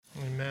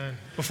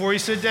Before you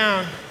sit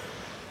down,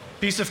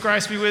 peace of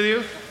Christ be with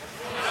you.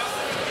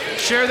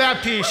 Share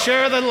that peace,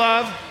 share the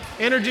love,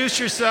 introduce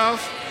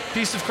yourself,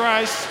 peace of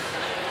Christ.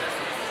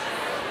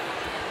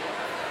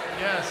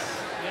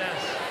 Yes,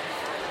 yes.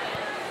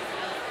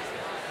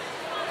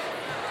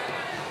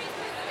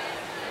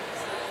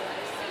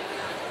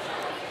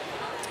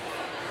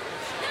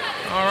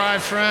 All right,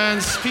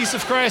 friends, peace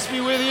of Christ be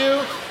with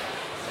you.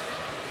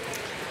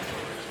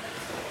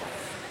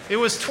 It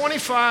was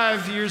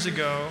 25 years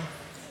ago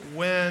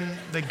when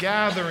the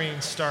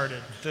gathering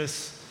started,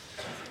 this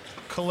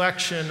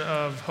collection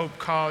of Hope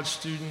College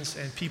students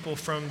and people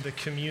from the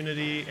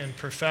community and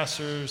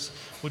professors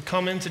would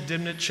come into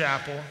Dimnit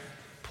Chapel,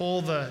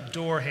 pull the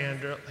door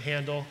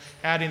handle,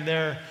 adding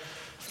their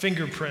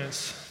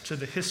fingerprints to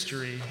the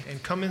history,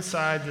 and come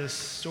inside this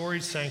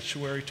storied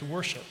sanctuary to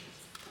worship.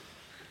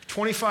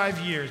 25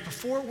 years.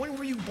 Before, when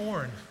were you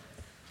born?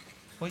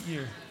 What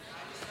year?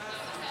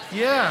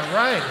 Yeah,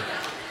 right.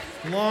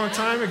 Long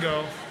time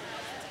ago.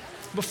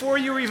 Before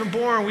you were even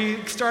born,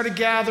 we started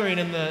gathering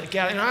in the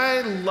gathering. And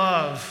I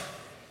love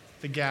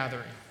the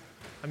gathering.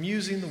 I'm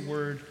using the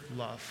word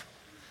love.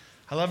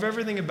 I love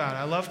everything about it.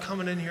 I love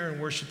coming in here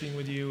and worshiping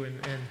with you and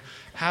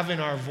having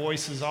our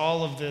voices,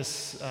 all of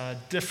this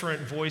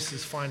different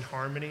voices find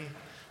harmony,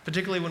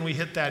 particularly when we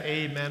hit that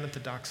amen at the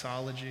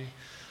doxology.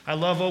 I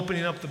love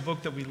opening up the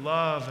book that we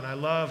love, and I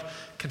love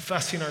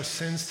confessing our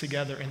sins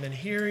together and then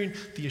hearing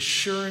the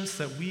assurance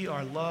that we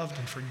are loved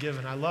and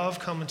forgiven. I love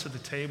coming to the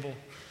table.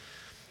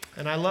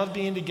 And I love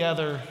being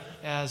together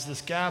as this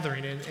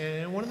gathering.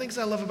 And one of the things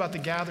I love about the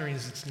gathering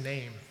is its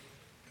name.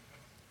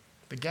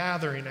 The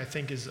gathering, I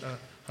think, is an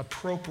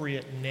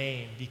appropriate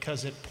name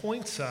because it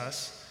points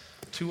us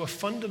to a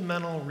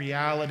fundamental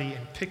reality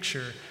and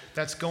picture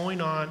that's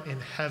going on in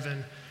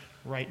heaven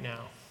right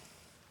now.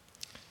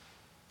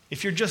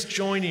 If you're just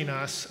joining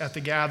us at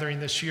the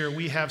gathering this year,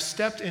 we have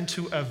stepped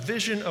into a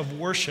vision of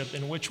worship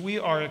in which we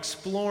are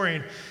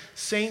exploring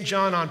St.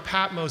 John on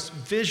Patmos'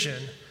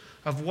 vision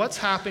of what's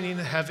happening in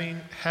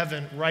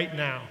heaven right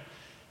now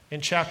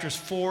in chapters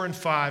 4 and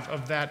 5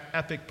 of that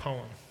epic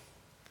poem.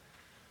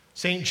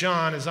 St.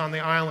 John is on the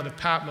island of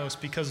Patmos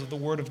because of the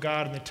word of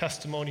God and the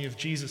testimony of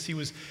Jesus. He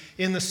was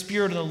in the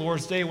spirit of the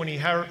Lord's day when he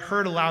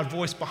heard a loud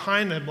voice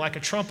behind him like a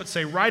trumpet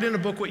say, "Write in a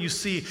book what you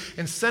see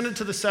and send it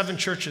to the 7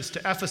 churches, to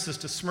Ephesus,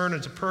 to Smyrna,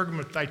 to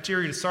Pergamum, to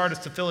Thyatira, to Sardis,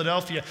 to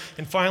Philadelphia,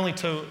 and finally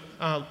to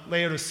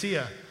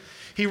Laodicea."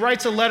 He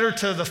writes a letter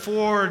to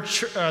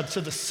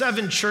the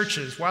 7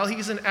 churches while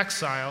he's in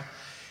exile,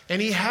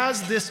 and he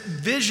has this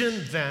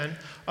vision then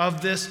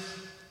of this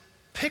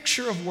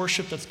picture of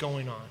worship that's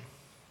going on.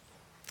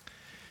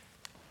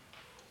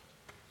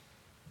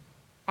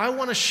 I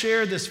want to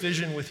share this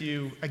vision with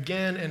you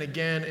again and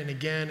again and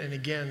again and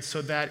again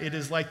so that it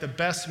is like the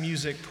best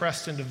music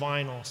pressed into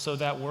vinyl, so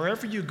that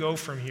wherever you go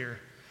from here,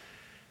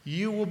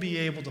 you will be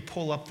able to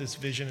pull up this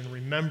vision and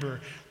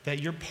remember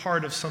that you're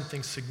part of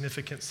something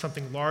significant,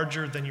 something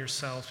larger than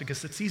yourselves,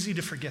 because it's easy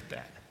to forget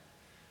that.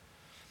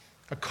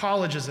 A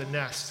college is a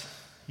nest.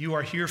 You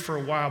are here for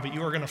a while, but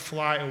you are going to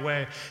fly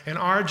away. And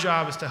our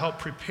job is to help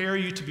prepare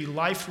you to be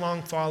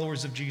lifelong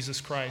followers of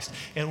Jesus Christ.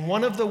 And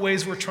one of the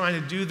ways we're trying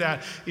to do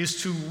that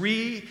is to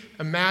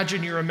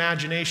reimagine your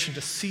imagination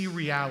to see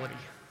reality.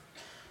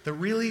 The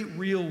really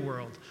real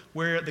world,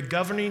 where the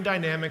governing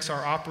dynamics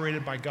are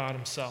operated by God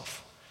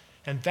himself.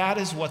 And that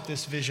is what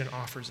this vision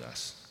offers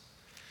us.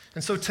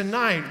 And so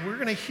tonight, we're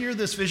going to hear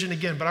this vision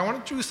again, but I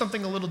want to do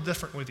something a little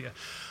different with you.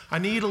 I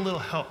need a little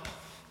help.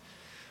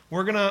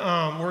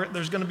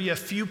 There's going to be a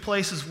few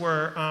places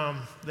where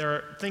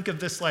think of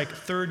this like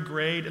 3rd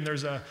grade, and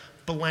there's a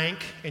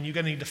blank, and you're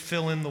going to need to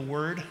fill in the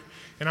word.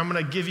 And I'm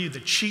going to give you the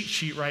cheat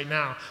sheet right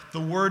now.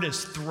 The word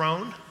is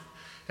throne.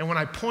 And when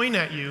I point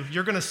at you,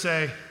 you're going to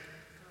say,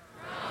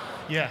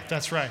 throne. Yeah,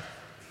 that's right.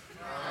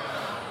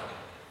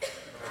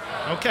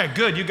 Okay,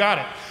 good, you got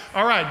it.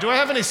 All right, do I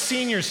have any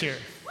seniors here?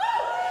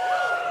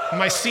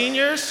 My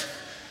seniors,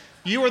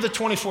 you are the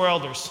 24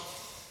 elders.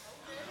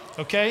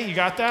 Okay, you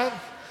got that?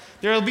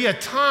 There will be a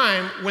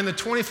time when the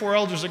 24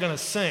 elders are going to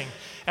sing.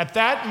 At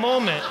that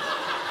moment,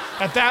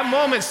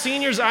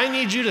 seniors, I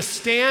need you to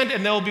stand,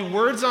 and there will be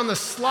words on the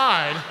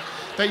slide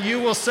that you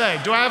will say.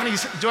 Do I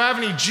have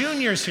any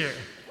juniors here?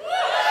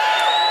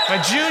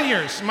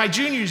 My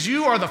juniors,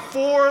 you are the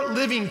 4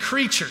 living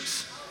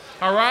creatures.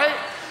 All right?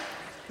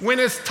 When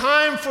it's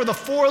time for the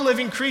 4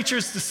 living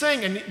creatures to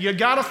sing, and you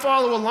got to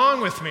follow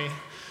along with me,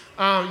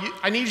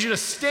 I need you to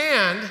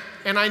stand,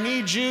 and I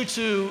need you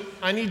to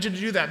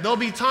do that. There'll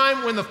be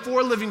time when the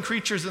 4 living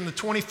creatures and the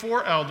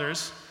 24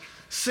 elders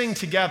sing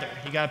together.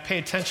 You got to pay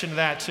attention to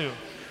that too,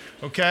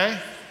 okay?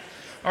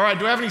 All right,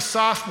 do I have any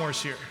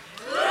sophomores here?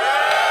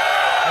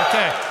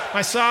 Okay,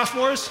 my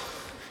sophomores,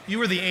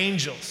 you are the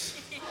angels.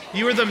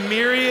 You are the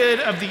myriad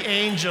of the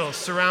angels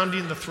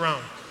surrounding the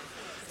throne.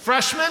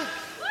 Freshmen?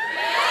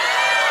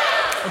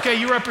 Okay,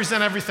 you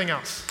represent everything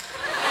else.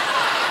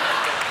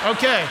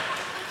 Okay.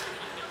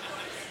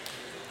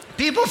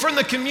 People from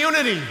the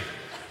community.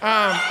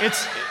 There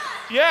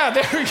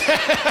we go.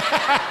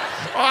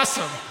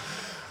 Awesome.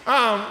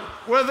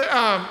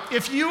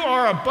 If you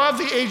are above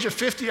the age of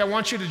 50, I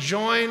want you to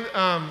join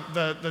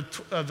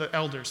the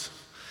elders.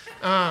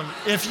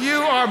 If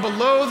you are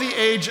below the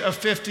age of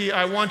 50,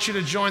 I want you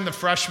to join the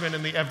freshmen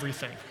in the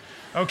everything.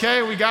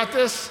 Okay, we got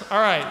this? All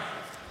right.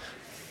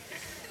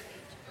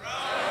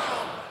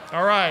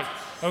 All right,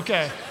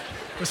 okay.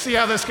 We'll see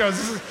how this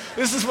goes.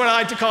 This is what I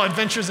like to call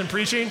adventures in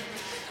preaching.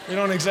 We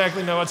don't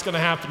exactly know what's going to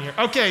happen here.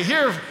 Okay,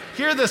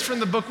 hear this from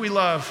the book we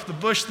love, The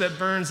Bush That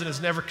Burns and Is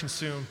Never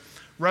Consumed.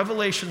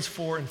 Revelations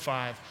 4 and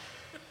 5.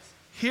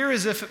 Hear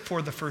as if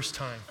for the first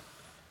time.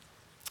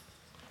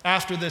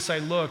 After this I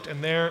looked,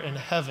 and there in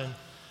heaven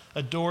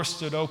a door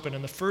stood open,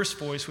 and the first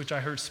voice which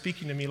I heard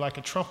speaking to me like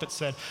a trumpet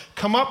said,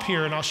 "Come up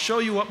here, and I'll show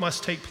you what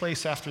must take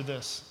place after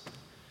this."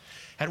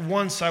 At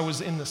once I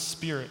was in the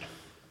Spirit,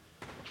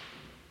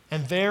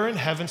 and there in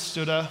heaven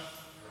stood a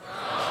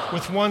throne,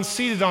 with one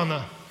seated on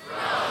the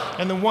throne.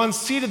 And the one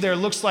seated there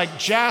looks like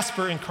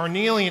jasper and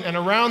carnelian, and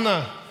around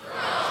the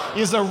throne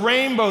is a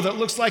rainbow that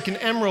looks like an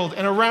emerald,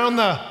 and around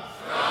the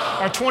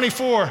throne are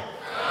 24, throne.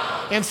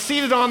 And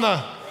seated on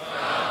the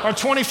are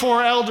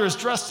 24 elders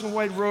dressed in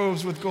white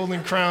robes with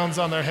golden crowns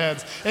on their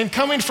heads. And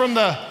coming from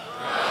the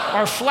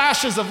are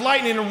flashes of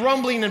lightning and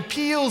rumbling and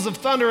peals of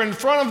thunder. In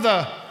front of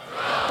the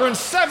burn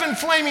 7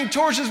 flaming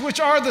torches, which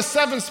are the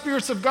 7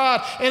 spirits of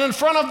God. And in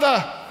front of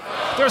the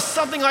there's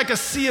something like a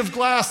sea of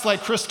glass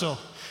like crystal.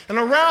 And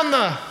around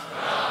the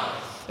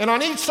and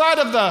on each side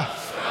of the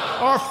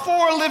are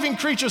 4 living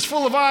creatures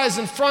full of eyes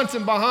in front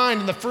and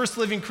behind. And the first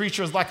living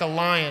creature is like a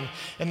lion,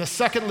 and the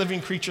second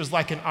living creature is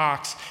like an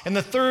ox, and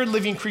the third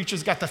living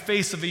creature's got the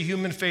face of a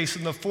human face,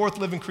 and the fourth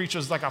living creature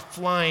is like a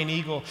flying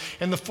eagle.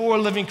 And the 4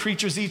 living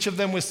creatures, each of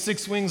them with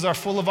 6 wings, are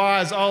full of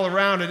eyes all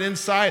around and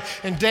inside,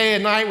 and day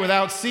and night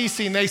without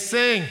ceasing they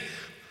sing.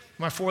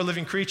 My 4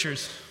 living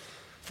creatures,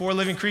 4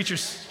 living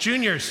creatures,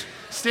 juniors,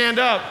 stand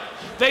up.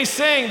 They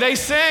sing, they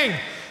sing,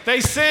 they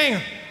sing.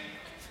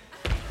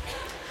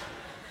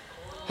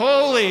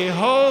 Holy,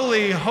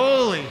 holy,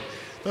 holy,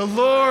 the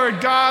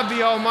Lord God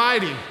the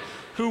Almighty,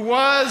 who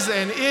was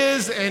and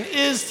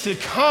is to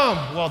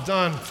come. Well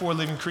done, 4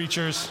 living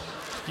creatures.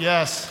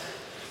 Yes.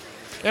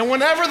 And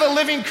whenever the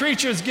living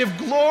creatures give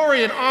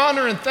glory and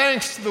honor and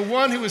thanks to the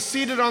one who is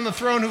seated on the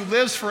throne, who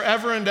lives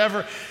forever and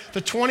ever,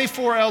 the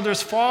 24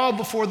 elders fall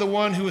before the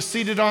one who is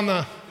seated on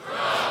the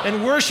throne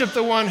and worship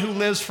the one who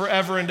lives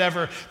forever and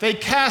ever. They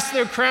cast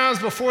their crowns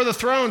before the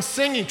throne,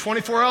 singing,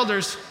 24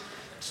 elders.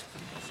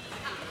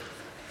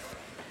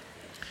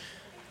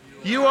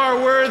 You are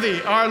worthy,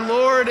 our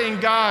Lord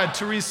and God,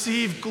 to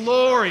receive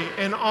glory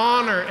and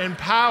honor and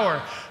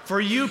power,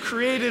 for you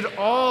created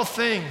all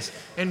things,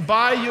 and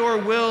by your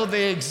will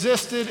they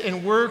existed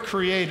and were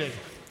created.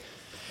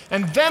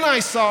 And then I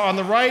saw on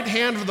the right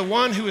hand of the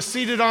one who was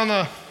seated on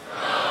the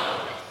throne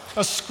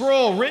a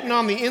scroll written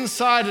on the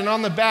inside and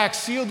on the back,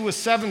 sealed with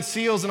 7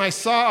 seals. And I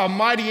saw a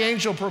mighty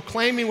angel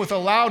proclaiming with a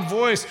loud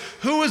voice,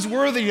 "Who is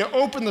worthy to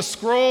open the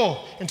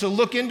scroll and to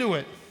look into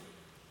it?"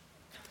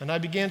 And I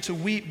began to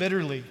weep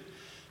bitterly,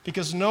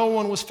 because no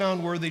one was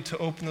found worthy to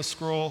open the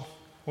scroll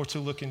or to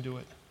look into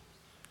it.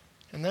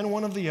 And then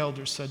one of the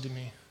elders said to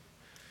me,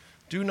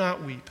 "Do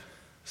not weep.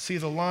 See,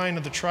 the Lion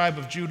of the tribe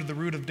of Judah, the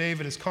root of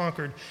David, is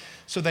conquered,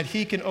 so that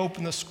he can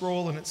open the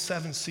scroll and its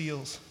 7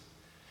 seals."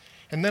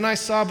 And then I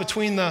saw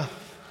between the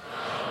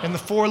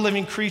 4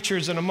 living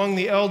creatures and among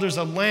the elders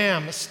a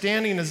lamb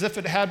standing as if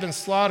it had been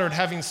slaughtered,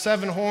 having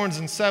 7 horns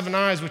and 7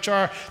 eyes, which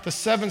are the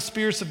 7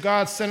 spirits of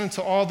God sent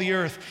into all the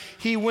earth.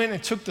 He went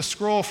and took the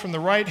scroll from the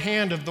right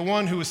hand of the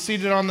one who was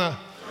seated on the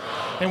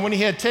throne. And when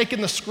he had taken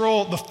the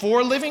scroll, the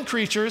 4 living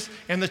creatures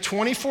and the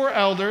 24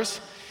 elders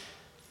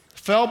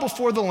fell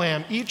before the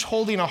Lamb, each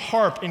holding a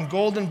harp in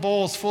golden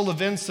bowls full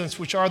of incense,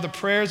 which are the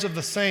prayers of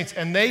the saints.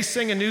 And they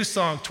sing a new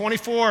song.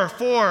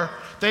 24,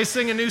 they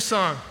sing a new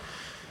song.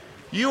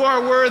 You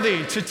are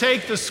worthy to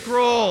take the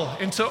scroll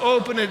and to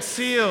open its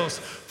seals,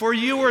 for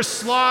you were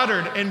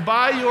slaughtered, and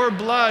by your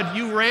blood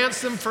you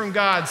ransomed from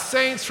God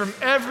saints from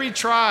every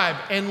tribe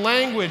and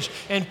language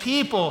and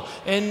people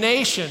and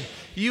nation.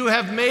 You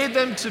have made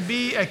them to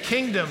be a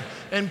kingdom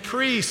and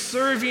priests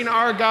serving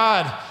our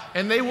God,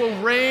 and they will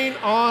reign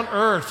on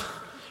earth.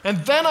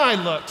 And then I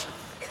looked,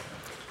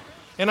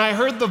 and I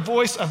heard the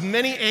voice of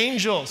many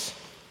angels,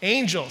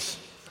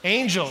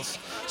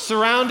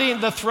 surrounding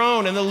the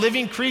throne and the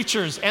living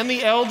creatures and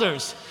the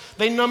elders.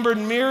 They numbered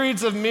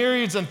myriads of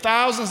myriads and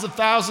thousands of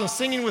thousands,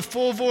 singing with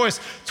full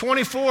voice.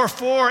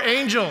 24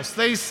 angels,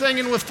 they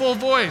singing with full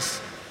voice.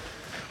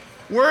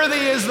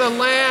 Worthy is the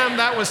Lamb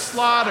that was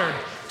slaughtered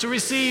to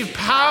receive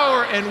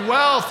power and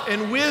wealth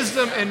and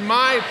wisdom and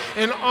might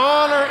and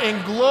honor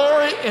and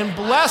glory and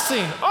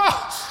blessing.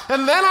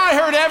 And then I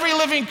heard every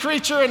living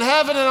creature in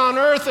heaven and on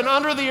earth and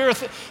under the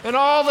earth and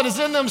all that is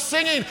in them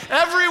singing,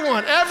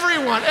 everyone,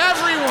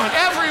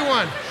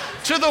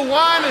 to the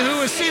one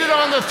who is seated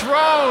on the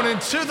throne and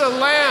to the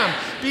Lamb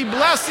be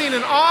blessing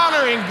and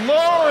honor and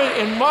glory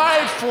and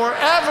might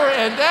forever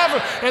and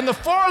ever. And the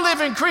 4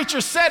 living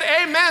creatures said,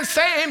 amen.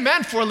 Say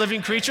amen, 4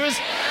 living creatures.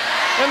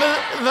 And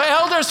the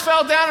elders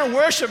fell down and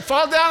worshiped.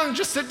 Fall down and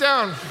just sit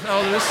down,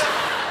 elders.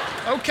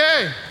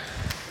 Okay.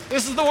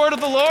 This is the word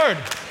of the Lord.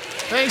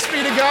 Thanks be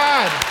to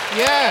God.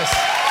 Yes.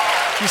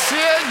 You see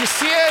it? You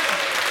see it?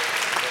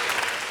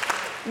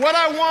 What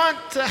I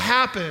want to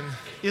happen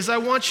is I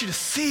want you to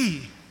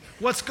see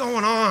what's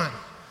going on.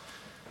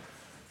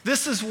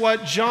 This is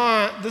what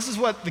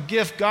the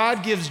gift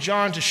God gives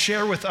John to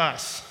share with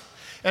us.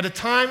 At a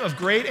time of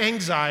great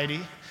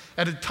anxiety,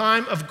 at a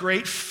time of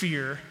great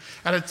fear,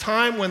 at a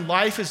time when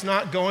life is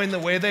not going the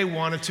way they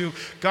wanted to,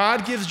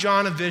 God gives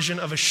John a vision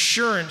of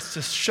assurance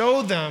to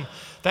show them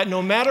that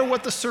no matter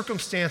what the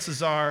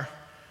circumstances are,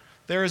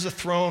 there is a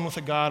throne with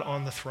a God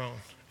on the throne,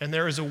 and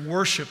there is a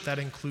worship that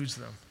includes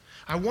them.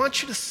 I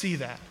want you to see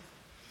that.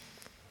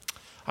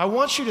 I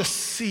want you to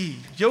see.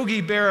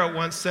 Yogi Berra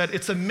once said,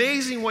 "It's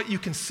amazing what you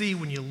can see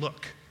when you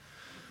look."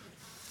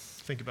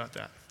 Think about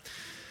that.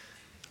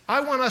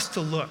 I want us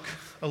to look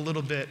a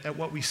little bit at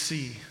what we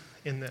see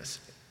in this.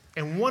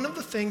 And one of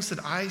the things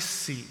that I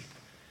see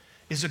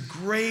is a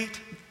great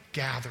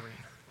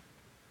gathering.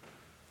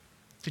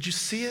 Did you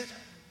see it?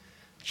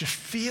 Did you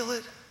feel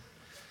it?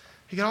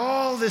 You got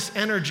all this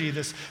energy,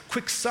 this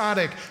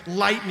quixotic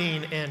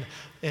lightning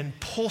and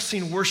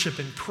pulsing worship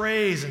and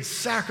praise and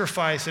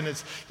sacrifice, and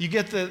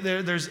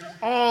there's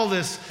all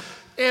this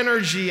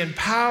energy and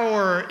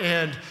power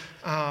and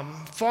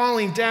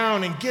falling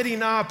down and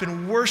getting up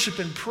and worship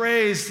and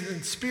praise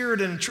and spirit,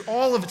 and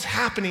all of it's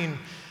happening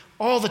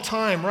all the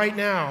time right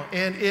now.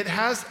 And it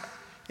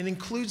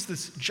includes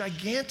this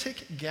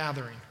gigantic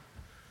gathering,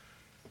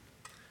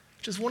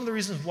 which is one of the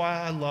reasons why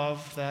I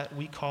love that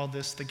we call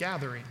this the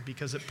gathering,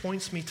 because it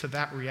points me to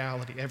that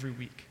reality every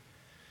week.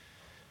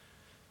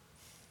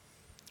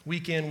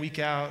 Week in, week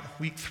out,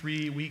 week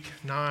 3, week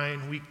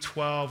 9, week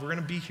 12, we're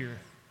going to be here.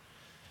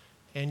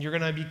 And you're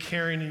going to be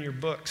carrying in your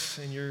books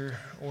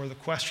or the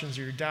questions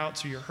or your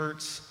doubts or your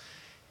hurts.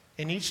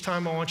 And each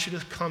time I want you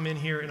to come in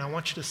here and I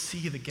want you to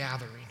see the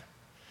gathering.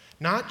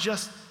 Not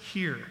just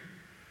here,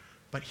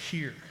 but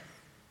here.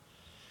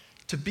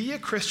 To be a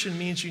Christian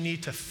means you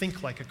need to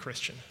think like a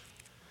Christian.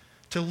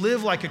 To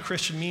live like a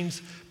Christian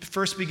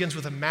first begins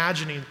with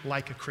imagining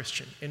like a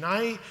Christian. And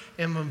I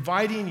am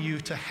inviting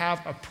you to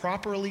have a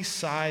properly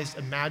sized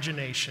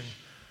imagination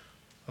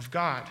of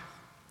God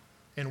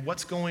and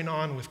what's going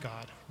on with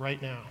God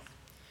right now.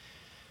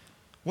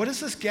 What does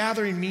this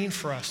gathering mean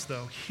for us,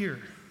 though,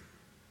 here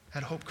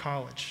at Hope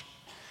College?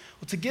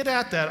 Well, to get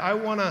at that, I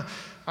want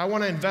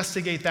to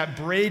investigate that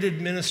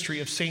braided ministry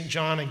of St.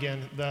 John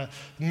again, the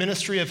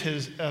ministry of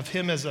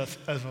him as a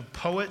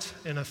poet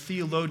and a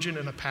theologian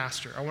and a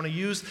pastor. I want to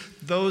use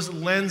those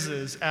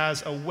lenses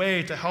as a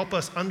way to help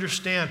us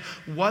understand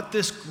what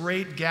this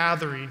great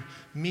gathering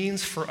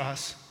means for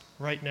us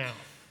right now.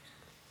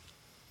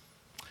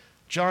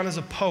 John is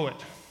a poet,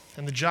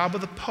 and the job of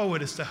the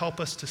poet is to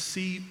help us to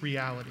see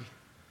reality.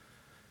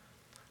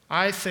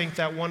 I think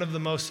that one of the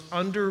most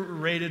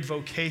underrated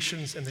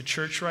vocations in the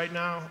church right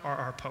now are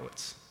our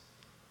poets.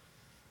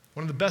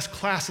 One of the best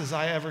classes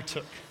I ever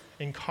took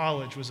in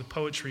college was a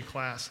poetry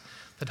class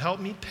that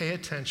helped me pay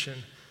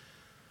attention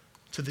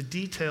to the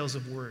details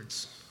of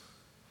words,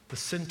 the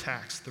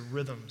syntax, the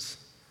rhythms.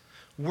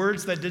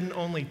 Words that didn't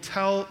only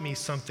tell me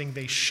something,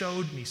 they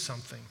showed me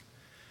something.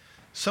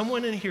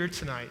 Someone in here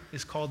tonight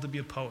is called to be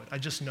a poet. I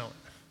just know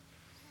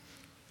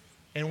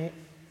it. And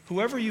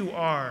whoever you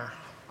are,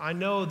 I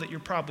know that you're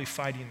probably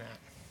fighting that.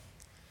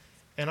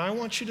 And I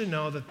want you to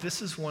know that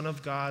this is one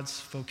of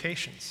God's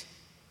vocations.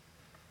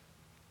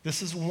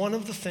 This is one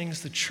of the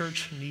things the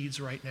church needs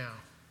right now.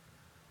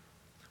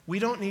 We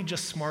don't need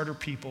just smarter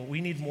people.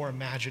 We need more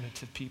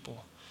imaginative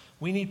people.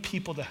 We need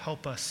people to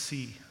help us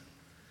see.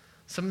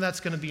 Some of that's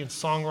going to be in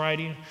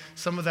songwriting.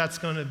 Some of that's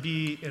going to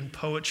be in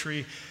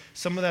poetry.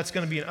 Some of that's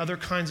going to be in other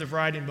kinds of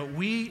writing. But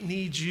we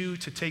need you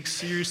to take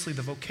seriously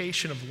the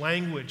vocation of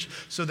language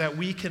so that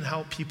we can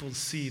help people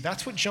see.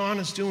 That's what John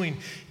is doing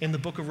in the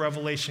book of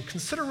Revelation.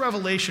 Consider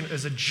Revelation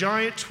as a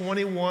giant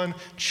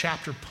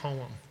 21-chapter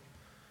poem.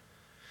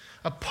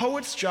 A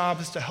poet's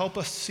job is to help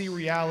us see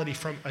reality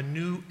from a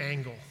new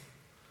angle.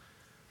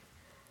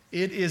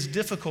 It is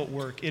difficult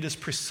work. It is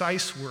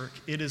precise work.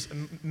 It is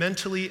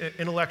mentally and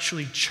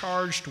intellectually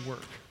charged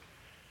work.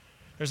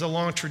 There's a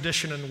long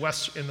tradition in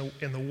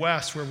the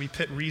West where we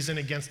pit reason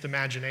against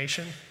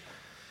imagination.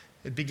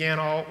 It began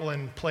all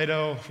when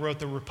Plato wrote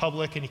the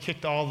Republic and he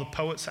kicked all the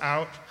poets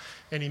out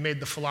and he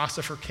made the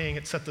philosopher king.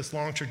 It set this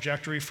long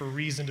trajectory for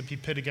reason to be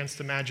pit against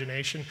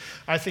imagination.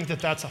 I think that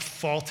that's a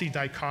faulty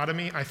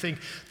dichotomy. I think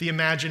the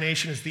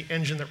imagination is the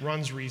engine that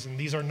runs reason.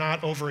 These are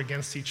not over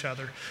against each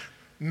other.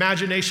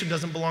 Imagination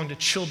doesn't belong to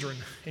children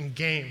in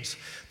games.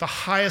 The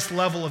highest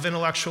level of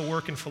intellectual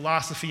work in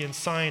philosophy and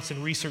science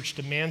and research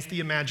demands the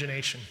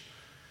imagination.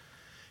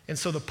 And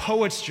so the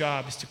poet's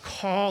job is to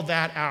call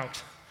that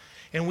out.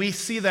 And we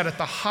see that at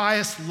the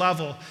highest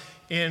level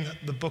in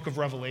the book of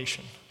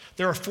Revelation.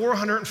 There are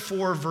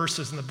 404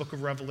 verses in the book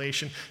of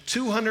Revelation.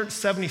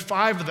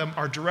 275 of them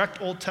are direct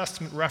Old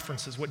Testament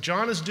references. What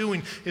John is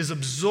doing is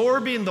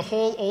absorbing the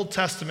whole Old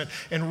Testament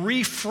and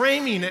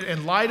reframing it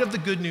in light of the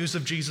good news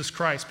of Jesus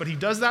Christ. But he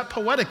does that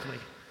poetically.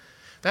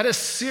 That is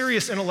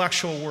serious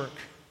intellectual work.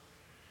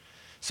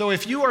 So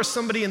if you are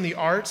somebody in the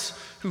arts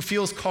who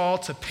feels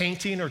called to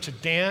painting or to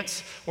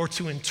dance or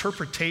to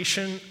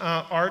interpretation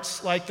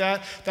arts like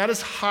that, that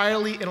is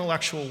highly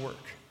intellectual work.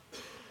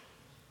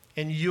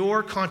 And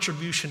your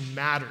contribution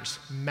matters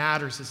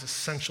is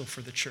essential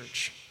for the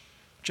church,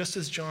 just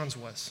as John's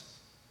was.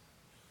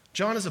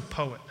 John is a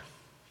poet.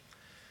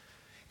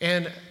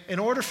 And in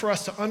order for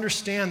us to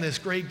understand this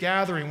great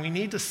gathering, we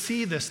need to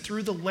see this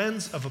through the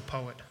lens of a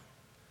poet.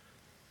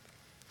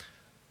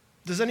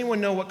 Does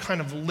anyone know what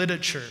kind of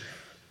literature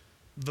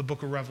the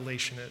book of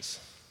Revelation is?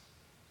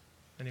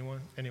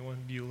 Anyone?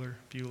 Bueller?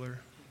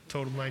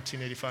 Total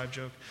 1985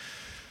 joke.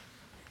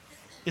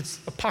 It's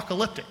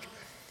apocalyptic.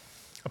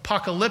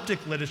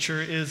 Apocalyptic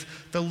literature is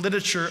the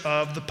literature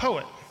of the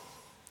poet.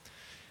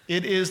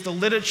 It is the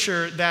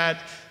literature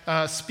that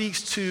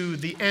speaks to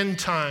the end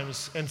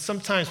times, and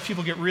sometimes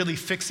people get really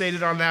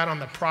fixated on that, on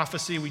the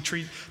prophecy. We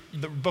treat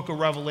the book of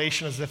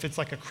Revelation as if it's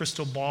like a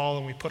crystal ball,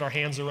 and we put our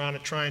hands around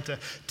it trying to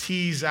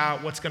tease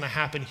out what's going to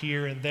happen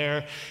here and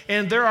there.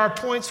 And there are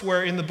points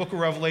where in the book of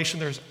Revelation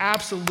there's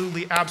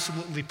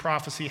absolutely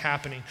prophecy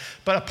happening.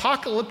 But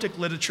apocalyptic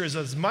literature is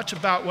as much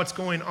about what's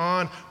going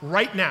on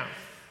right now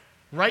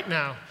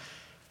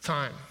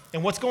time.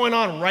 And what's going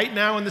on right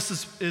now, and this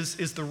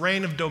is the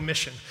reign of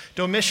Domitian.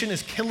 Domitian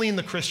is killing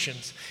the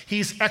Christians.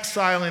 He's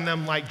exiling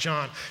them like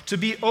John. To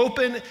be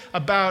open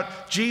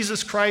about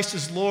Jesus Christ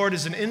as Lord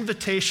is an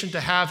invitation to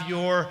have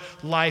your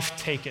life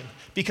taken.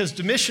 Because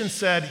Domitian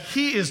said,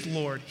 he is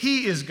Lord,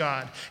 he is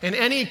God. And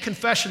any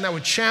confession that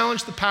would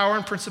challenge the power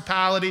and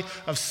principality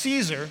of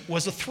Caesar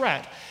was a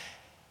threat.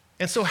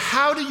 And so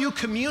how do you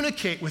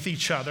communicate with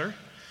each other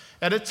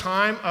at a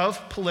time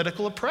of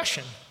political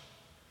oppression?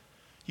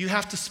 You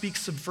have to speak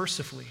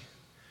subversively.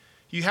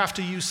 You have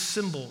to use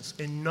symbols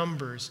and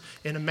numbers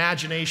and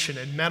imagination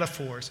and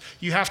metaphors.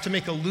 You have to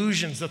make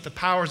illusions that the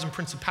powers and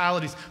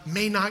principalities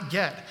may not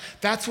get.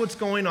 That's what's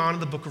going on in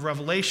the book of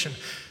Revelation.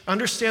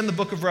 Understand the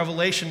book of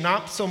Revelation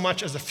not so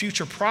much as a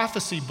future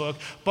prophecy book,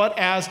 but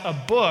as a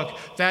book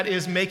that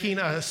is making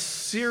a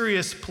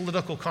serious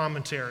political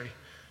commentary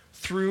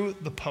through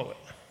the poet.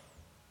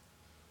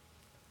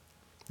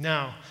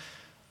 Now,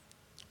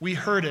 we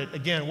heard it.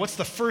 Again, what's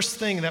the first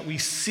thing that we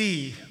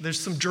see? There's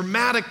some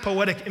dramatic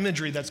poetic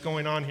imagery that's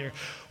going on here.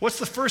 What's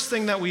the first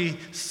thing that we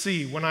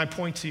see when I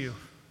point to you?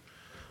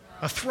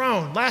 A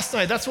throne. Last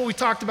night, that's what we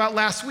talked about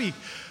last week.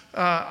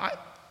 I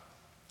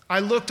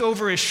looked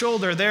over his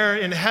shoulder. There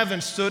in heaven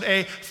stood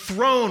a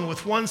throne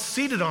with one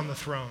seated on the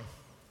throne.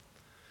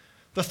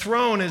 The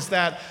throne is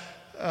that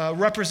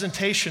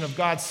representation of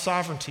God's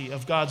sovereignty,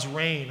 of God's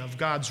reign, of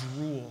God's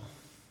rule.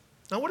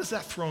 Now, what does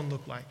that throne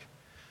look like?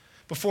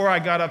 Before I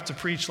got up to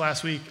preach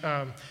last week,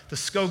 the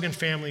Scogan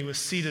family was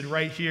seated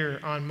right here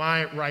on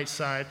my right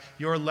side,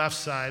 your left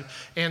side.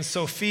 And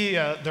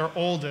Sophia, their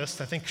oldest,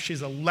 I think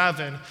she's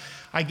 11,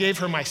 I gave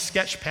her my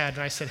sketch pad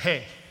and I said,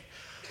 hey,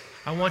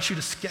 I want you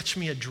to sketch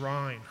me a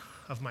drawing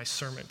of my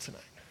sermon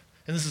tonight.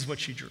 And this is what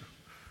she drew.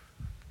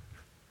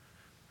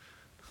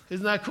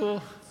 Isn't that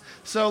cool?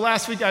 So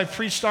last week I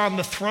preached on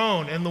the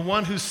throne and the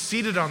one who's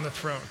seated on the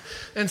throne.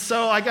 And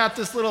so I got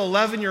this little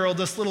 11-year-old,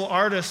 this little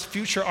artist,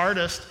 future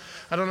artist.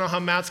 I don't know how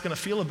Matt's going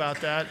to feel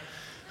about that.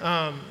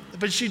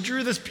 But she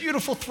drew this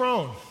beautiful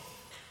throne.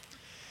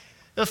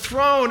 The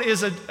throne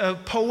is a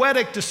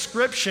poetic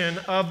description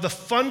of the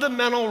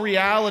fundamental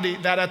reality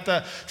that at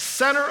the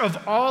center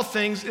of all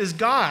things is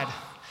God.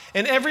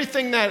 And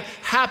everything that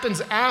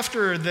happens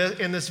after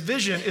in this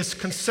vision is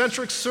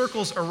concentric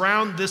circles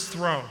around this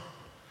throne.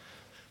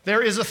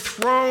 There is a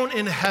throne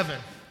in heaven.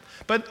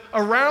 But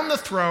around the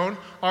throne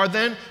are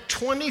then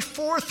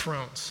 24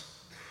 thrones.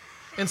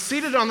 And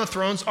seated on the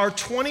thrones are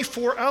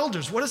 24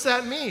 elders. What does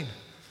that mean?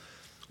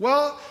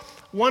 Well,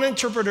 one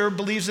interpreter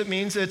believes it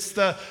means it's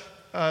the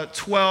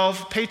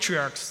 12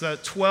 patriarchs, the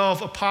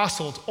 12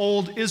 apostles,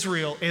 old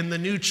Israel in the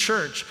new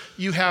church.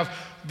 You have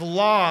the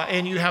law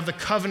and you have the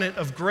covenant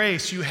of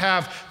grace. You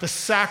have the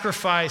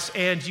sacrifice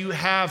and you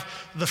have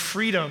the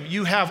freedom.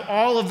 You have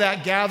all of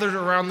that gathered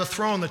around the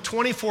throne. The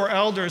 24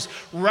 elders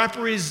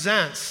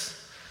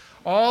represents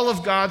all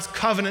of God's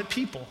covenant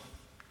people.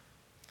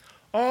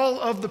 All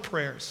of the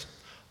prayers,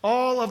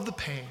 all of the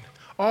pain,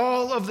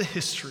 all of the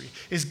history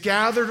is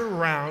gathered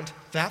around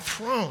that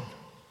throne.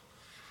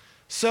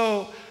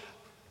 So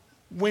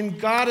when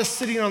God is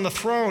sitting on the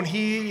throne,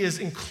 he is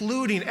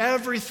including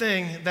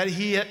everything that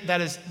he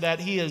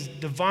has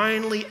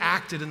divinely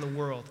acted in the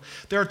world.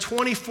 There are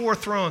 24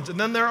 thrones, and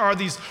then there are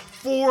these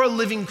 4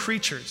 living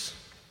creatures,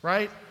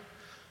 right?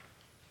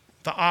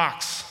 The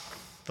ox,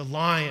 the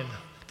lion,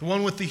 the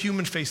one with the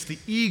human face, the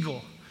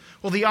eagle.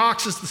 Well, the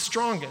ox is the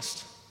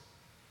strongest.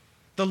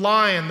 The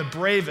lion, the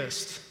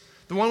bravest,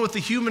 the one with the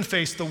human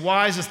face, the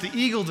wisest, the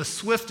eagle, the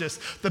swiftest,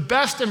 the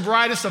best and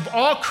brightest of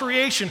all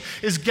creation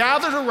is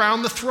gathered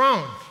around the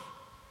throne.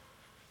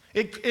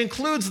 It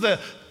includes the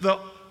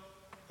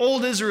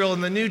old Israel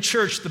and the new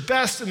church, the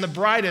best and the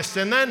brightest.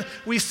 And then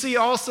we see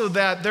also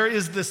that there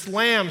is this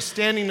lamb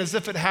standing as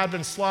if it had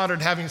been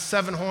slaughtered, having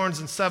 7 horns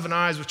and 7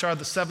 eyes, which are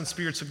the 7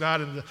 spirits of God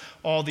in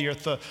all the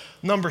earth. The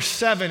number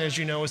 7, as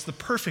you know, is the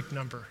perfect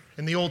number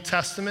In the Old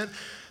Testament,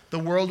 the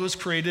world was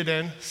created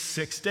in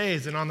 6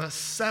 days, and on the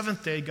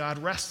seventh day, God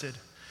rested.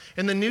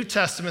 In the New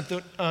Testament,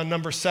 the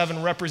number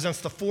 7 represents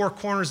the 4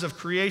 corners of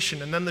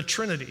creation and then the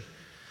Trinity.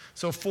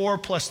 So 4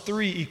 plus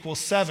 3 equals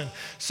 7.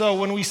 So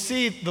when we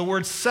see the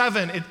word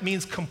 7, it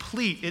means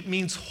complete, it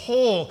means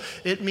whole,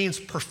 it means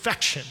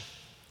perfection.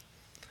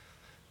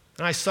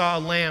 And I saw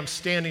a lamb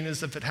standing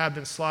as if it had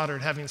been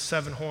slaughtered, having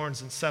 7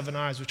 horns and 7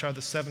 eyes, which are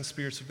the 7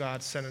 spirits of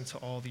God sent into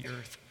all the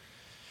earth.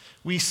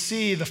 We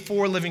see the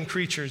 4 living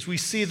creatures. We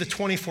see the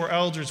 24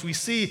 elders. We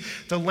see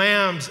the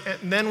lambs.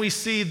 And then we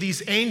see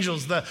these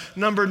angels, the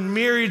numbered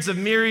myriads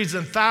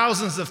and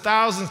thousands of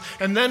thousands.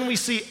 And then we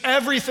see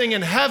everything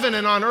in heaven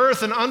and on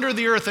earth and under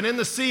the earth and in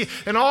the sea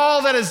and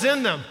all that is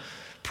in them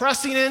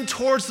pressing in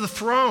towards the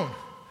throne,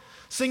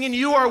 singing,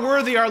 "You are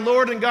worthy, our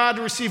Lord and God,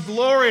 to receive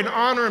glory and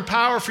honor and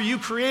power, for you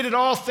created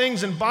all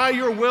things, and by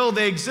your will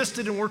they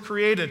existed and were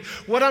created."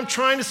 What I'm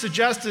trying to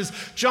suggest is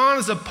John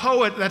is a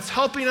poet that's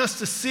helping us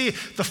to see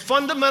the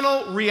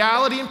fundamental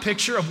reality and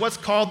picture of what's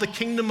called the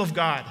kingdom of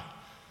God.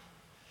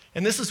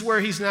 And this is where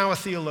he's now a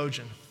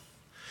theologian.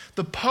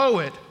 The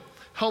poet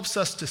helps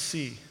us to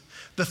see.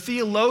 The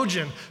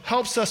theologian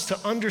helps us to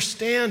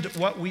understand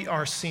what we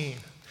are seeing.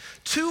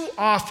 Too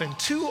often,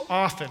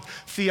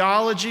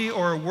 theology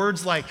or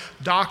words like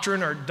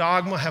doctrine or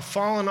dogma have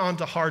fallen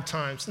onto hard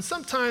times, and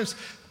sometimes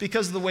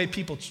because of the way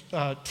people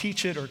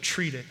teach it or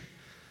treat it.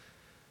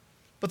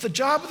 But the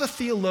job of the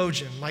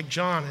theologian, like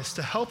John, is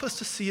to help us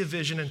to see a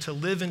vision and to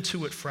live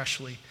into it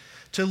freshly.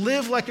 To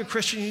live like a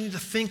Christian, you need to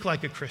think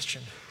like a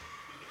Christian.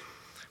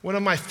 One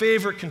of my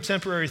favorite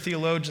contemporary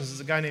theologians is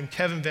a guy named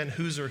Kevin Van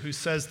Hooser, who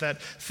says that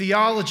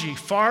theology,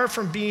 far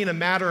from being a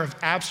matter of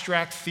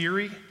abstract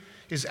theory,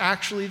 is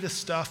actually the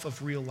stuff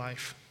of real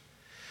life.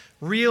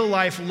 Real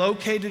life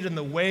located in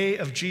the way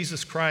of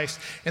Jesus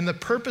Christ. And the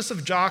purpose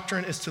of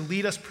doctrine is to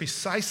lead us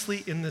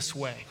precisely in this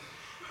way,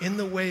 in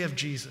the way of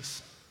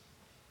Jesus.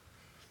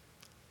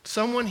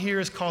 Someone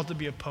here is called to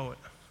be a poet.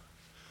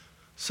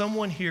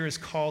 Someone here is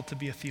called to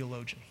be a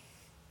theologian.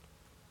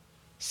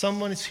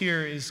 Someone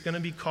here is going to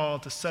be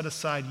called to set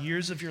aside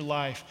years of your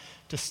life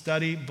to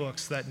study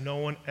books that no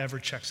one ever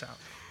checks out.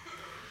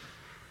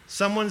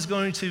 Someone's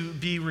going to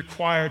be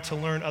required to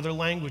learn other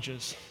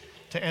languages,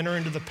 to enter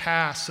into the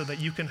past so that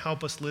you can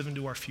help us live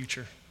into our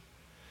future.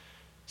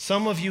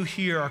 Some of you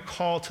here are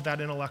called to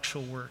that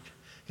intellectual work.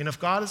 And if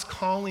God is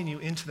calling you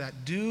into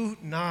that, do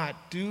not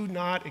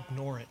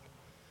ignore it.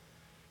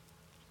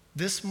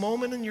 This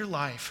moment in your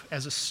life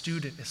as a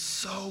student is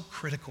so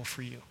critical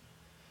for you,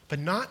 but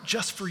not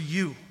just for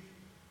you,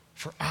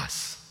 for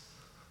us,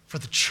 for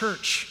the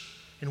church.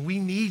 And we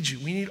need you.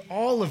 We need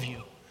all of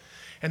you.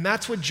 And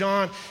that's what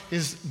John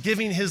is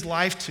giving his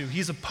life to.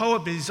 He's a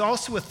poet, but he's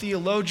also a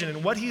theologian.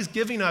 And what he's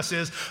giving us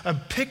is a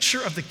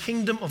picture of the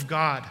kingdom of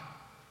God.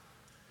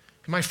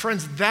 And my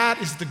friends,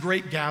 that is the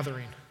great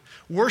gathering.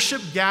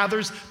 Worship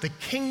gathers the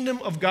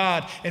kingdom of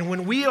God. And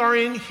when we are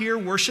in here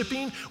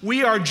worshiping,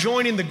 we are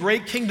joining the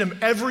great kingdom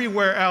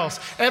everywhere else.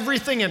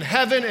 Everything in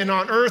heaven and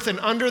on earth and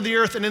under the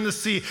earth and in the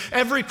sea.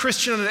 Every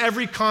Christian on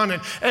every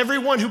continent.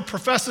 Everyone who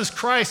professes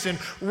Christ in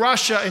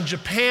Russia and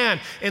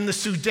Japan, in the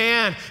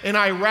Sudan, in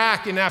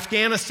Iraq, in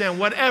Afghanistan,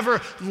 whatever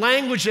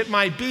language it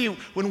might be,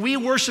 when we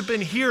worship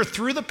in here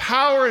through the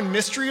power and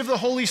mystery of the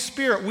Holy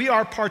Spirit, we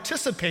are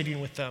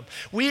participating with them.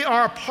 We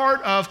are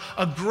part of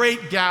a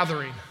great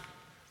gathering.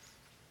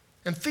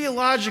 And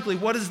theologically,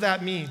 what does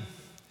that mean?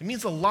 It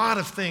means a lot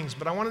of things,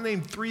 but I want to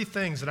name 3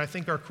 things that I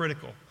think are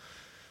critical.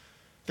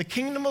 The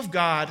kingdom of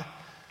God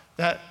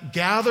that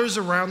gathers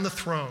around the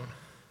throne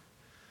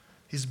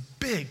is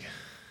big,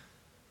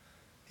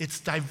 it's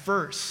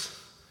diverse,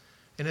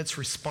 and it's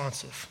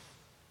responsive.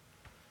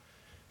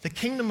 The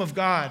kingdom of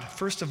God,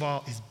 first of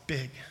all, is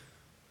big.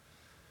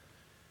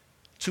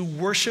 To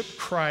worship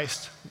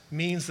Christ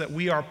means that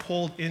we are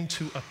pulled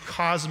into a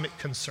cosmic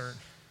concern.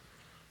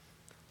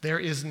 There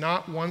is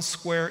not 1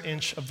 square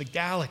inch of the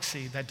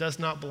galaxy that does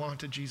not belong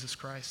to Jesus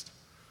Christ.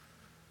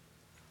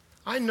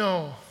 I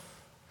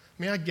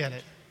get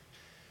it.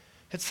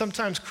 That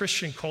sometimes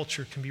Christian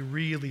culture can be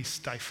really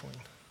stifling.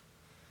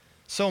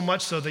 So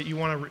much so that you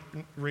want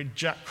to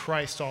reject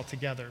Christ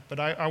altogether.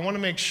 But I want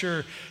to make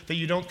sure that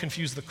you don't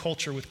confuse the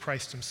culture with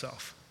Christ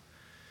himself.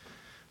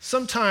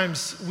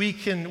 Sometimes we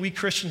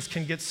Christians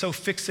can get so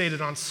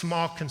fixated on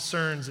small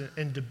concerns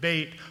and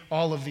debate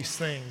all of these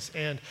things.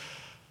 And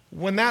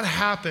when that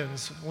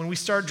happens, when we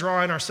start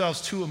drawing ourselves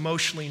too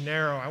emotionally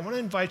narrow, I want to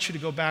invite you to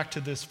go back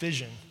to this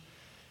vision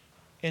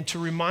and to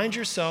remind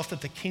yourself that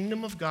the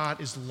kingdom of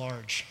God is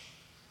large.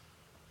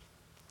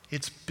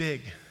 It's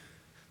big.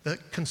 The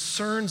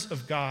concerns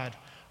of God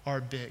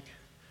are big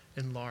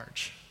and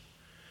large.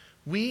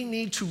 We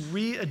need to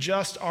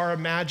readjust our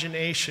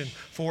imagination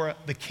for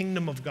the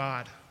kingdom of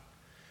God.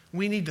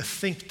 We need to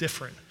think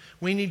different.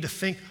 We need to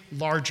think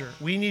larger.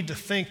 We need to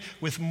think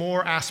with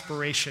more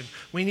aspiration.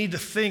 We need to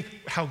think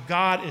how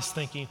God is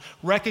thinking,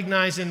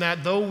 recognizing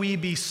that though we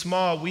be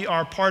small, we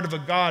are part of a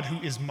God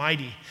who is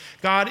mighty.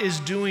 God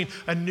is doing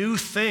a new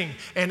thing,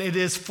 and it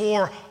is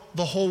for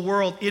the whole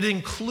world. It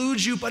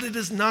includes you, but it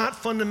is not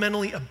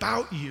fundamentally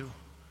about you.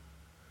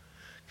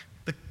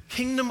 The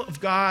kingdom of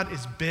God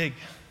is big.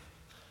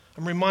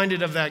 I'm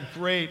reminded of that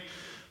great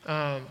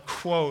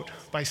quote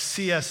by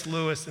C.S.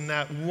 Lewis in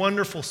that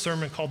wonderful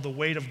sermon called The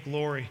Weight of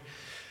Glory,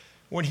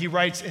 when he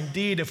writes,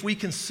 "Indeed, if we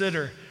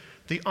consider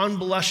the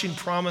unblushing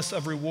promise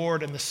of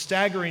reward and the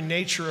staggering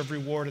nature of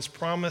reward as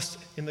promised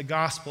in the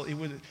gospel, it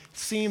would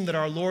seem that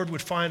our Lord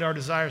would find our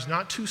desires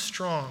not too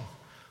strong,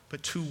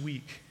 but too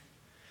weak.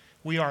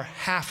 We are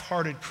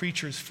half-hearted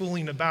creatures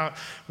fooling about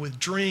with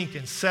drink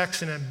and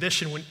sex and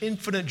ambition when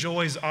infinite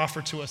joy is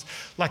offered to us,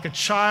 like a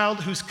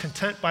child who's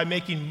content by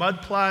making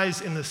mud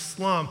pies in the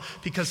slum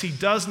because he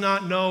does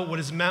not know what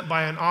is meant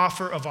by an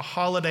offer of a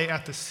holiday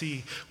at the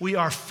sea. We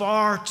are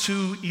far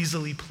too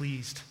easily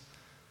pleased."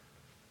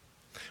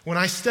 When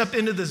I step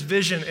into this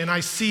vision and I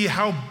see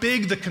how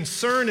big the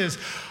concern is,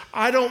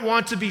 I don't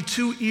want to be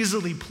too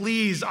easily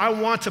pleased. I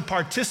want to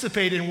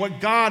participate in what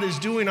God is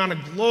doing on a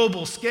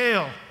global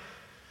scale.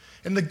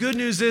 And the good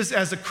news is,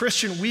 as a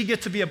Christian, we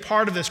get to be a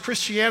part of this.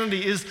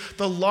 Christianity is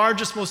the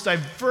largest, most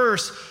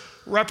diverse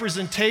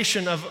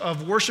representation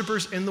of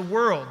worshipers in the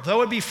world.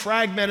 Though it be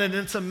fragmented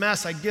and it's a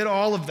mess, I get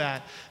all of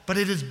that, but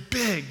it is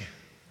big.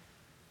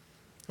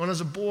 When I was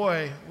a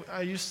boy,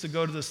 I used to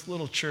go to this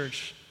little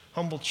church,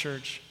 humble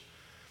church,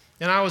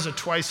 and I was a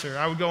twicer.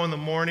 I would go in the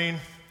morning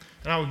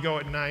and I would go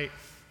at night.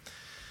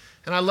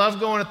 And I loved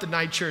going at the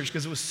night church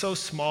because it was so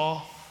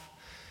small,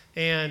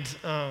 and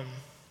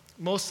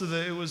most of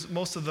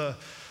the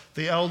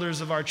elders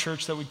of our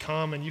church that would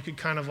come, and you could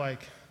kind of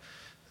like,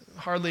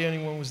 hardly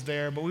anyone was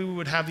there, but we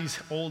would have these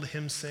old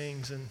hymn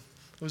sings, and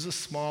it was a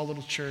small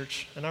little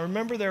church. And I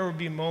remember there would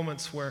be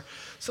moments where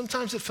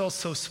sometimes it felt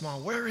so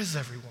small. Where is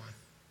everyone?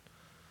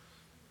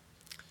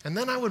 And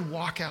then I would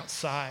walk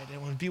outside,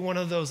 and it would be one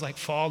of those like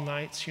fall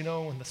nights,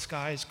 when the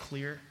sky is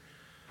clear,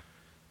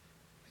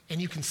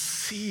 and you can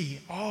see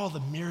all the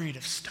myriad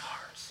of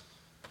stars,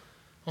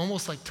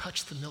 almost like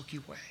touch the Milky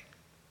Way.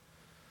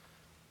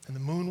 And the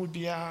moon would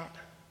be out,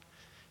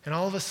 and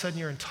all of a sudden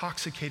you're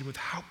intoxicated with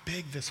how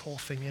big this whole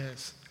thing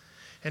is,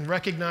 and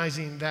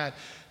recognizing that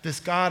this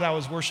God I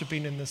was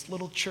worshiping in this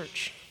little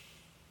church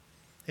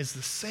is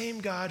the same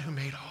God who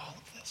made all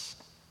of this.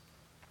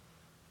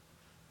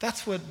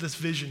 That's what this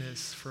vision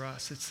is for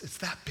us. It's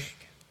that big.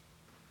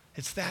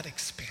 It's that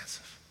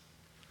expansive.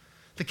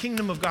 The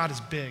kingdom of God is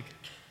big.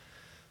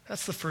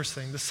 That's the first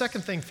thing. The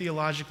second thing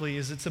theologically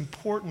is it's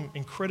important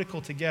and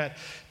critical to get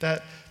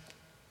that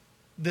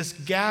this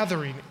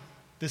gathering,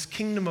 this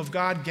kingdom of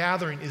God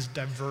gathering, is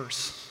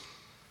diverse.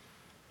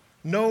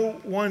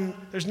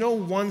 There's no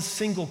one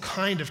single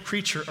kind of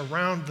creature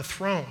around the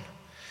throne.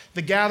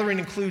 The gathering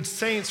includes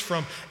saints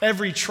from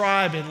every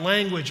tribe and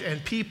language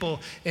and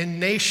people and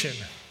nation,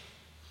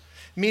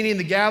 meaning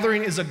the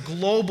gathering is a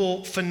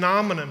global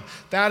phenomenon.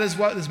 That is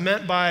what is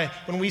meant by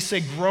when we say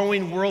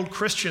growing world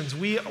Christians.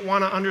 We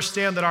want to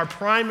understand that our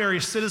primary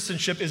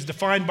citizenship is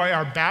defined by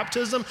our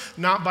baptism,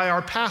 not by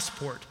our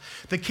passport.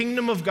 The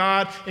kingdom of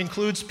God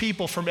includes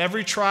people from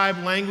every tribe,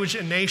 language,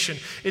 and nation.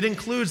 It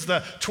includes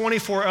the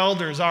 24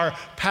 elders, our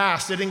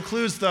past. It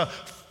includes the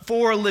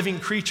 4 living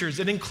creatures.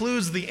 It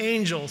includes the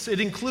angels. It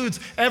includes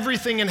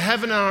everything in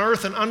heaven and on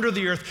earth and under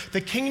the earth.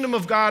 The kingdom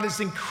of God is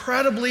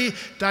incredibly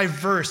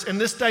diverse, and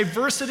this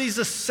diversity is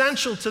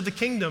essential to the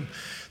kingdom.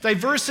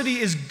 Diversity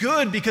is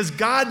good because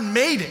God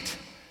made it,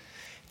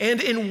 and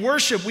in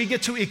worship we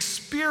get to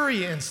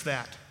experience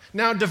that.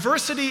 Now,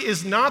 diversity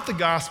is not the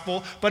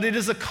gospel, but it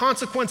is a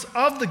consequence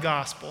of the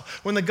gospel.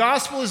 When the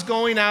gospel is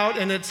going out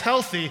and it's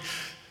healthy,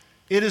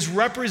 it is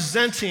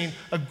representing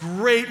a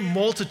great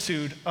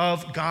multitude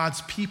of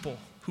God's people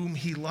whom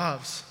he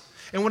loves.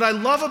 And what I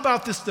love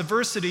about this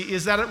diversity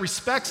is that it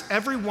respects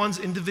everyone's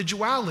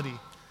individuality.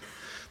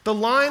 The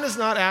lion is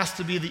not asked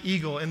to be the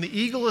eagle, and the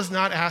eagle is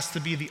not asked to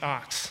be the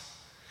ox.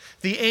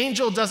 The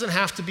angel doesn't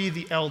have to be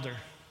the elder.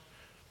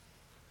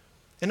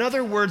 In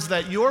other words,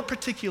 that your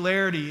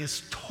particularity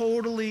is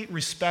totally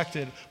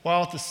respected,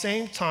 while at the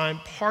same time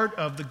part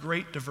of the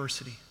great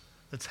diversity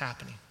that's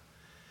happening.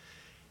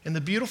 And the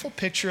beautiful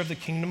picture of the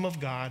kingdom of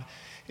God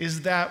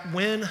is that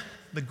when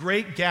the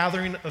great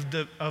gathering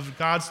of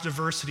God's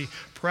diversity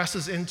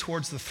presses in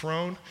towards the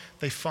throne,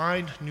 they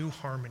find new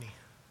harmony.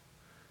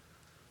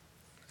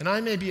 And I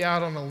may be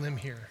out on a limb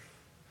here,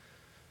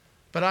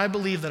 but I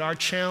believe that our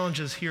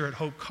challenges here at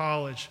Hope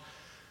College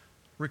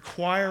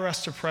require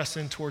us to press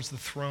in towards the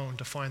throne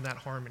to find that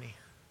harmony.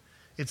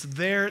 It's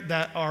there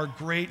that our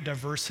great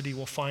diversity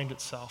will find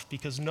itself,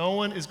 because no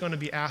one is going to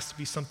be asked to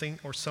be something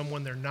or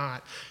someone they're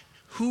not.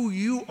 Who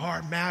you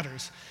are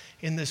matters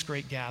in this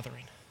great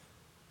gathering.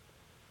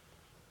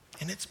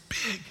 And it's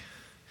big,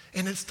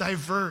 and it's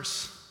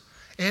diverse,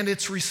 and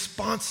it's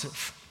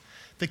responsive.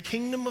 The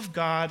kingdom of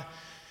God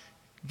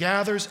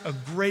gathers a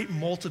great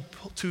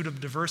multitude of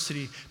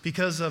diversity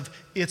because of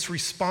its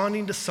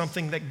responding to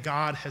something that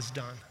God has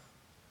done,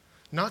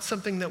 not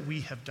something that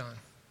we have done.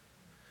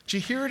 Did you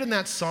hear it in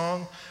that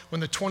song when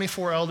the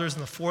 24 elders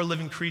and the 4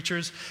 living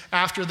creatures,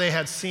 after they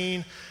had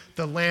seen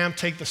the Lamb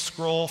take the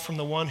scroll from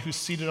the one who's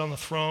seated on the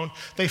throne.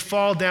 They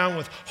fall down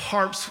with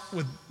harps,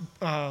 with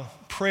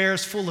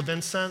prayers full of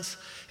incense,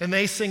 and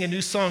they sing a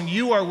new song.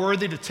 You are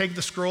worthy to take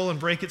the scroll and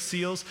break its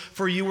seals,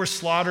 for you were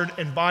slaughtered,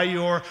 and by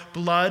your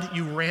blood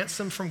you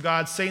ransomed from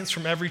God saints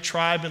from every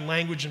tribe and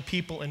language and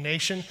people and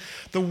nation.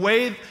 The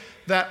way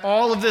that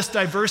all of this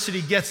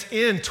diversity gets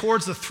in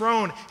towards the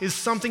throne is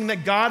something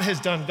that God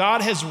has done.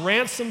 God has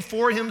ransomed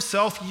for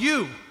himself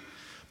you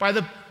by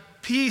the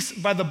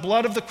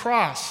blood of the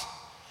cross.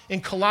 In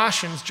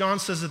Colossians, John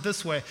says it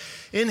this way: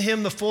 in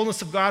him the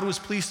fullness of God was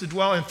pleased to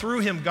dwell, and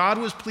through him God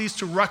was pleased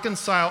to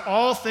reconcile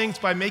all things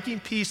by making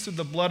peace through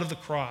the blood of the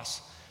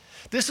cross.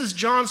 This is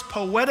John's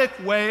poetic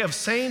way of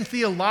saying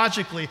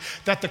theologically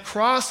that the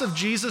cross of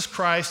Jesus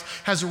Christ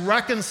has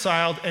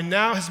reconciled and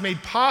now has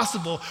made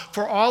possible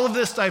for all of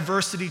this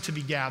diversity to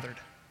be gathered.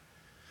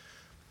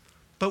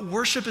 But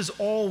worship is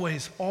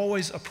always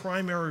a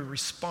primary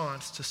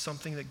response to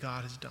something that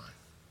God has done.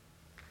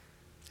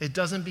 It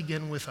doesn't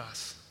begin with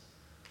us,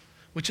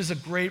 which is a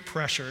great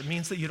pressure. It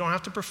means that you don't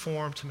have to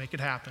perform to make it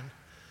happen.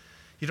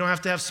 You don't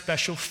have to have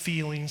special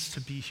feelings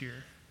to be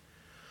here.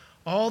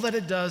 All that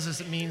it does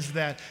is it means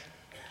that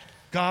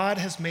God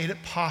has made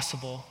it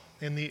possible.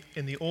 In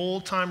the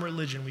old-time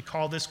religion, we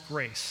call this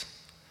grace.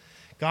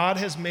 God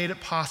has made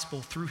it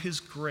possible through his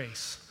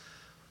grace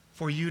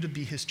for you to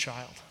be his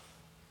child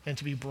and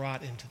to be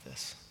brought into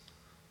this.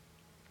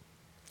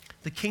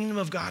 The kingdom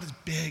of God is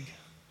big.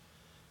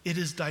 It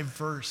is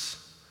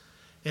diverse.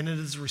 And it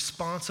is a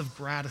response of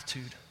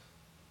gratitude.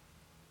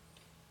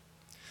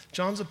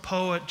 John's a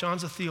poet,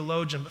 John's a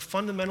theologian, but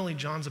fundamentally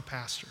John's a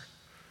pastor.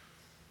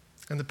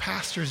 And the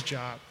pastor's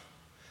job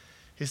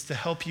is to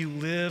help you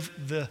live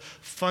the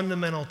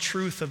fundamental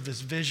truth of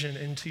this vision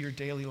into your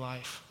daily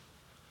life.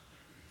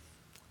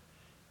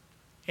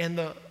 And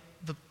the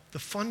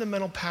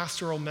fundamental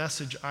pastoral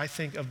message, I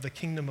think, of the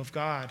kingdom of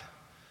God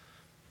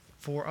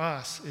for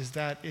us is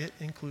that it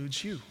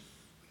includes you.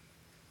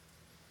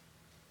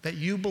 That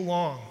you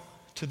belong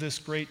to this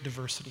great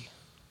diversity.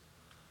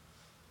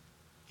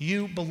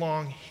 You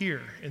belong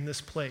here in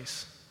this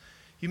place.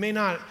 You may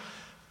not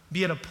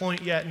be at a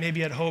point yet,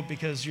 maybe at Hope,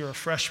 because you're a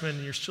freshman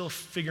and you're still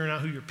figuring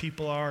out who your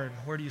people are and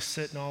where do you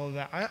sit and all of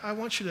that. I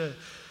want you to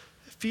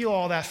feel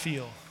all that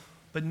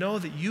but know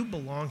that you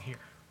belong here,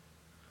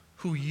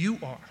 who you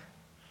are,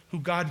 who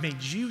God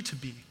made you to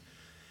be.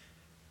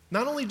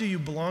 Not only do you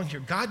belong here,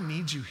 God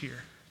needs you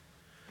here.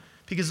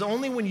 Because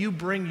only when you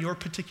bring your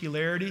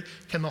particularity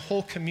can the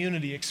whole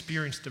community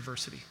experience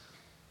diversity.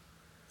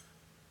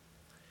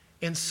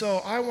 And so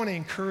I want to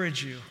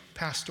encourage you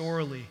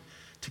pastorally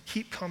to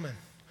keep coming.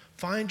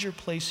 Find your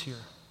place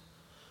here.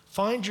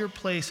 Find your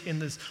place in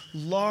this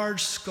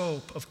large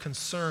scope of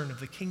concern of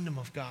the kingdom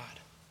of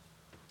God.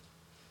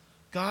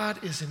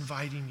 God is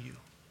inviting you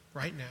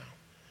right now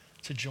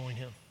to join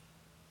him.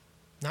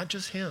 Not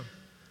just him,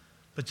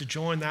 but to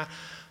join that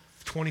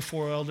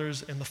 24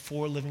 elders and the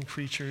 4 living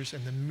creatures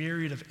and the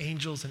myriad of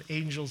angels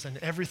and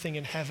everything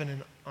in heaven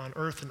and on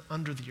earth and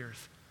under the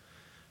earth.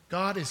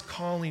 God is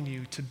calling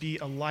you to be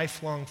a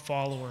lifelong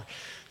follower,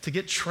 to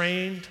get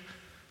trained,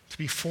 to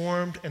be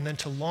formed, and then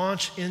to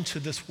launch into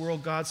this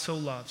world God so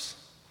loves,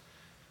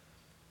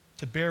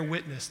 to bear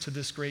witness to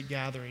this great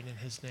gathering in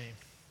his name.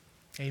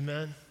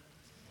 Amen.